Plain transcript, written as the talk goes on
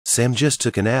Sam just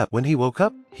took a nap. When he woke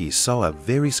up, he saw a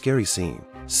very scary scene.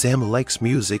 Sam likes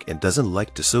music and doesn't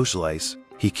like to socialize.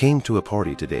 He came to a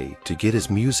party today to get his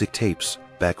music tapes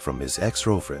back from his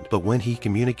ex-girlfriend, but when he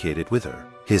communicated with her,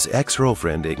 his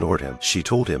ex-girlfriend ignored him. She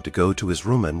told him to go to his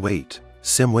room and wait.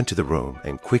 Sam went to the room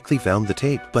and quickly found the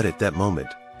tape, but at that moment,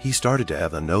 he started to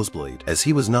have a nosebleed. As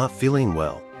he was not feeling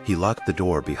well, he locked the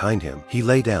door behind him. He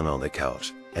lay down on the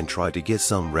couch and tried to get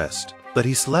some rest, but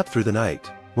he slept through the night.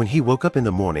 When he woke up in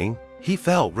the morning, he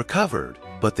felt recovered,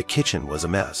 but the kitchen was a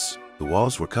mess. The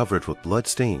walls were covered with blood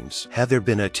stains. Had there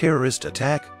been a terrorist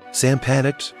attack? Sam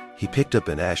panicked. He picked up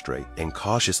an ashtray and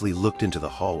cautiously looked into the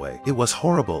hallway. It was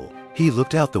horrible. He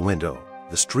looked out the window.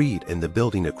 The street and the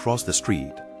building across the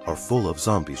street are full of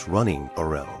zombies running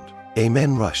around. A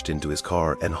man rushed into his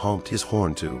car and honked his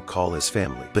horn to call his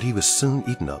family, but he was soon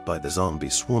eaten up by the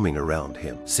zombies swarming around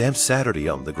him. Sam sat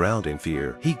on the ground in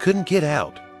fear. He couldn't get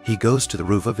out. He goes to the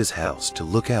roof of his house to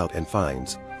look out and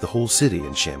finds the whole city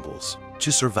in shambles.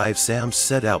 To survive, Sam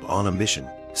set out on a mission.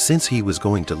 Since he was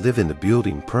going to live in the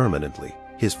building permanently,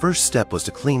 his first step was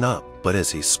to clean up, but as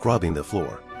he's scrubbing the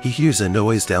floor, he hears a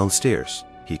noise downstairs.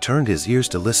 He turned his ears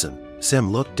to listen.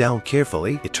 Sam looked down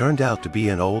carefully. It turned out to be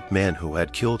an old man who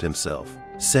had killed himself.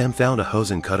 Sam found a hose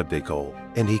and cut a big hole,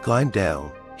 and he climbed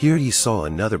down. Here he saw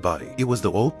another body. It was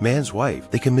the old man's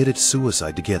wife. They committed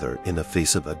suicide together in the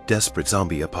face of a desperate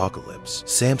zombie apocalypse.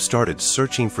 Sam started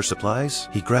searching for supplies.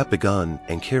 He grabbed a gun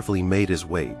and carefully made his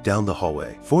way down the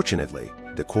hallway. Fortunately,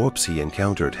 the corpse he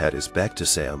encountered had his back to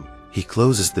Sam. He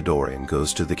closes the door and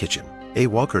goes to the kitchen. A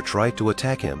walker tried to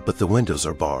attack him, but the windows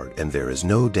are barred and there is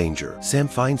no danger. Sam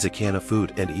finds a can of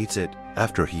food and eats it.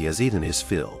 After he has eaten his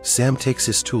fill, Sam takes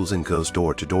his tools and goes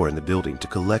door to door in the building to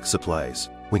collect supplies.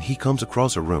 When he comes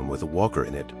across a room with a walker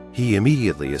in it, he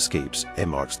immediately escapes and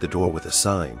marks the door with a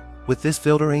sign. With this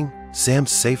filtering, Sam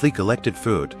safely collected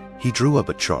food. He drew up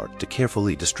a chart to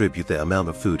carefully distribute the amount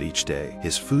of food each day.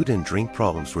 His food and drink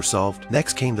problems were solved.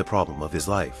 Next came the problem of his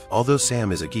life. Although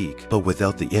Sam is a geek, but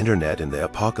without the internet and the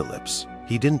apocalypse,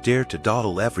 he didn't dare to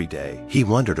dawdle every day. He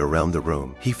wandered around the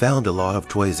room. He found a lot of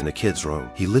toys in a kid's room.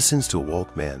 He listens to a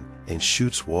Walkman and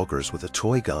shoots walkers with a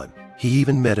toy gun. He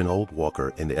even met an old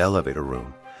walker in the elevator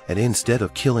room, and instead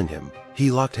of killing him,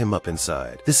 he locked him up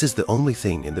inside. This is the only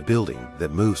thing in the building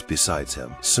that moves besides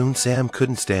him. Soon Sam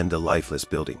couldn't stand the lifeless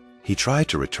building. He tried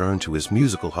to return to his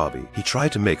musical hobby. He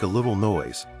tried to make a little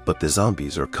noise, but the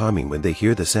zombies are coming when they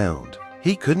hear the sound.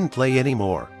 He couldn't play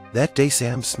anymore. That day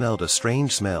Sam smelled a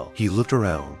strange smell. He looked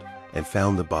around and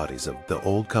found the bodies of the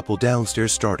old couple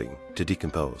downstairs starting to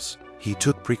decompose. He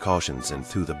took precautions and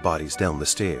threw the bodies down the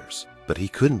stairs, but he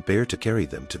couldn't bear to carry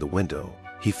them to the window.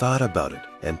 He thought about it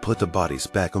and put the bodies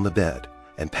back on the bed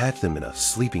and packed them in a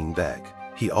sleeping bag.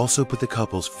 He also put the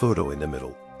couple's photo in the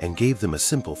middle and gave them a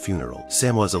simple funeral.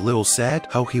 Sam was a little sad.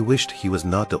 How he wished he was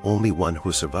not the only one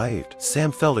who survived.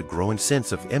 Sam felt a growing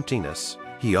sense of emptiness.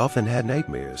 He often had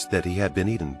nightmares that he had been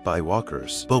eaten by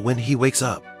walkers. But when he wakes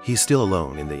up, he's still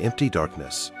alone in the empty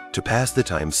darkness. To pass the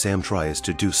time, Sam tries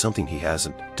to do something he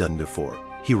hasn't done before.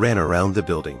 He ran around the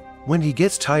building. When he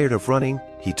gets tired of running,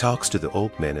 he talks to the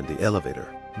old man in the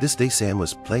elevator. This day Sam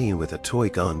was playing with a toy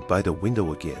gun by the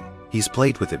window again. He's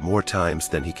played with it more times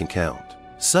than he can count.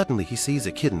 Suddenly he sees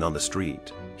a kitten on the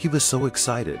street. He was so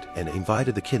excited and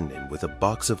invited the kitten in with a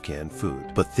box of canned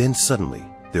food. But then suddenly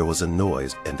there was a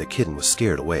noise and the kitten was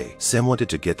scared away. Sam wanted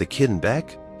to get the kitten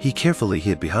back. He carefully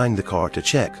hid behind the car to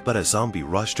check, but a zombie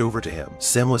rushed over to him.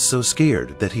 Sam was so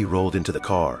scared that he rolled into the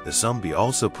car. The zombie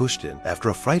also pushed in. After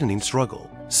a frightening struggle,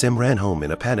 Sam ran home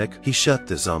in a panic. He shut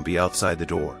the zombie outside the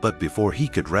door, but before he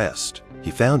could rest, he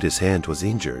found his hand was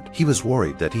injured. He was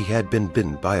worried that he had been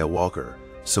bitten by a walker,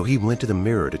 so he went to the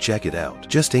mirror to check it out,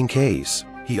 just in case.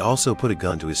 He also put a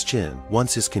gun to his chin.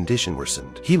 Once his condition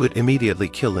worsened, he would immediately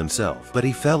kill himself, but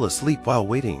he fell asleep while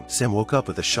waiting. Sam woke up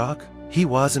with a shock. He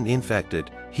wasn't infected.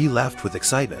 He laughed with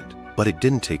excitement, but it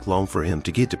didn't take long for him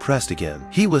to get depressed again.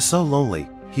 He was so lonely.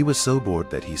 He was so bored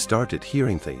that he started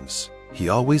hearing things. He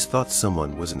always thought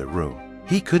someone was in the room.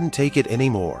 He couldn't take it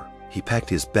anymore. He packed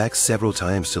his bag several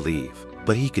times to leave,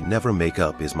 but he could never make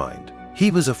up his mind.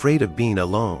 He was afraid of being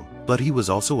alone, but he was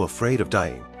also afraid of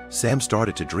dying. Sam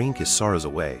started to drink his sorrows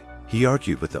away. He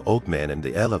argued with the old man in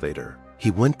the elevator.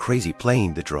 He went crazy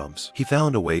playing the drums. He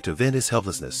found a way to vent his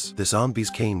helplessness. The zombies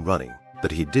came running,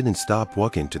 but he didn't stop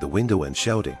walking to the window and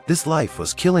shouting. This life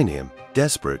was killing him.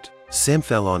 Desperate, Sam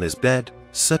fell on his bed.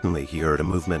 Suddenly he heard a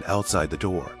movement outside the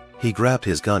door. He grabbed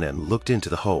his gun and looked into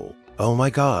the hole. Oh my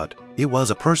God, it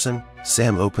was a person.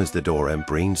 Sam opens the door and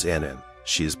brings Anne in.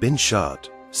 She's been shot.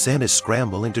 Sam is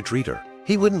scrambling to treat her.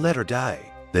 He wouldn't let her die.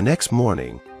 The next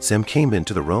morning, Sam came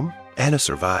into the room. Anna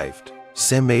survived.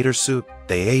 Sam made her soup.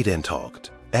 They ate and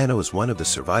talked. Anna was one of the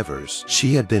survivors.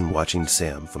 She had been watching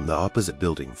Sam from the opposite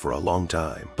building for a long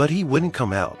time, but he wouldn't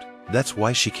come out. That's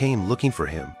why she came looking for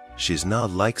him. She's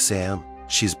not like Sam.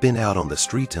 She's been out on the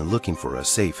street and looking for a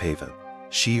safe haven.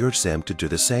 She urged Sam to do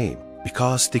the same,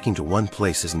 because sticking to one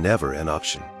place is never an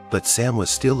option. But Sam was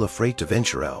still afraid to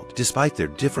venture out. Despite their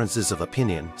differences of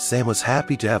opinion, Sam was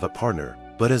happy to have a partner,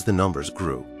 but as the numbers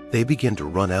grew, they began to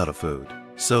run out of food,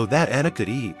 so that Anna could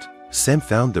eat. Sam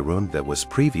found the room that was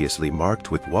previously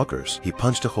marked with walkers. He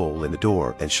punched a hole in the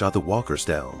door and shot the walkers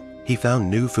down. He found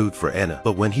new food for Anna,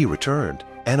 but when he returned,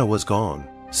 Anna was gone.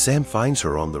 Sam finds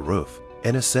her on the roof.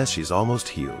 Anna says she's almost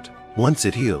healed. Once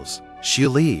it heals,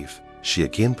 she'll leave. She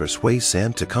again persuades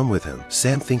Sam to come with him.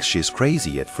 Sam thinks she's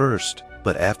crazy at first,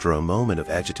 but after a moment of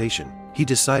agitation, he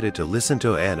decided to listen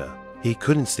to Anna. He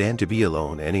couldn't stand to be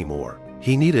alone anymore.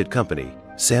 He needed company.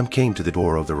 Sam came to the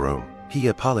door of the room. He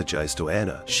apologized to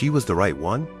Anna. She was the right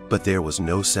one, but there was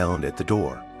no sound at the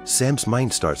door. Sam's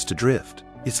mind starts to drift.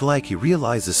 It's like he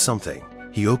realizes something.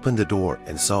 He opened the door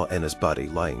and saw Anna's body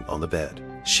lying on the bed.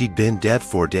 She'd been dead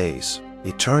for days.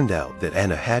 It turned out that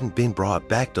Anna hadn't been brought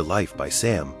back to life by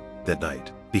Sam that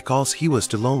night. Because he was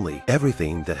too lonely,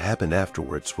 everything that happened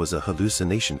afterwards was a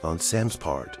hallucination on Sam's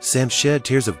part. Sam shed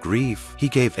tears of grief. He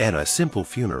gave Anna a simple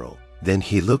funeral. Then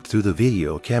he looked through the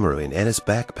video camera in Anna's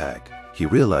backpack. He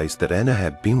realized that Anna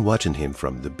had been watching him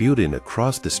from the building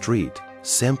across the street.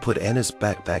 Sam put Anna's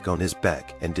backpack on his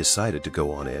back and decided to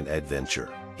go on an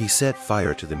adventure. He set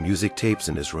fire to the music tapes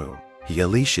in his room. He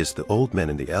unleashes the old man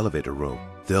in the elevator room.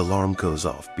 The alarm goes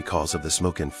off because of the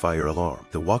smoke and fire alarm.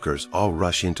 The walkers all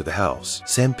rush into the house.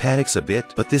 Sam panics a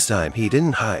bit, but this time he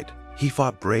didn't hide. He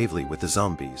fought bravely with the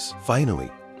zombies.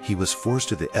 Finally, he was forced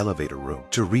to the elevator room.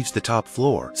 To reach the top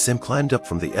floor, Sam climbed up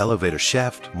from the elevator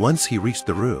shaft. Once he reached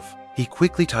the roof, he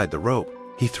quickly tied the rope.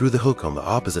 He threw the hook on the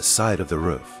opposite side of the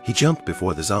roof. He jumped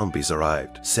before the zombies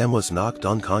arrived. Sam was knocked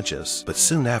unconscious, but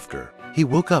soon after, he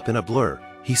woke up in a blur.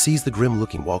 He sees the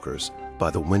grim-looking walkers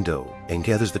by the window and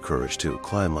gathers the courage to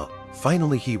climb up.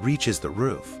 Finally, he reaches the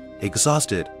roof.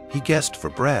 Exhausted, he gasped for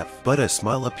breath, but a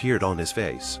smile appeared on his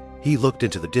face. He looked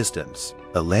into the distance,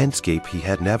 a landscape he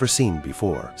had never seen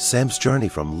before. Sam's journey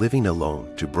from living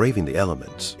alone to braving the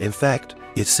elements. In fact,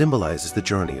 it symbolizes the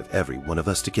journey of every one of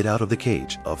us to get out of the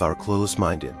cage of our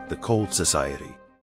closed-minded, the cold society.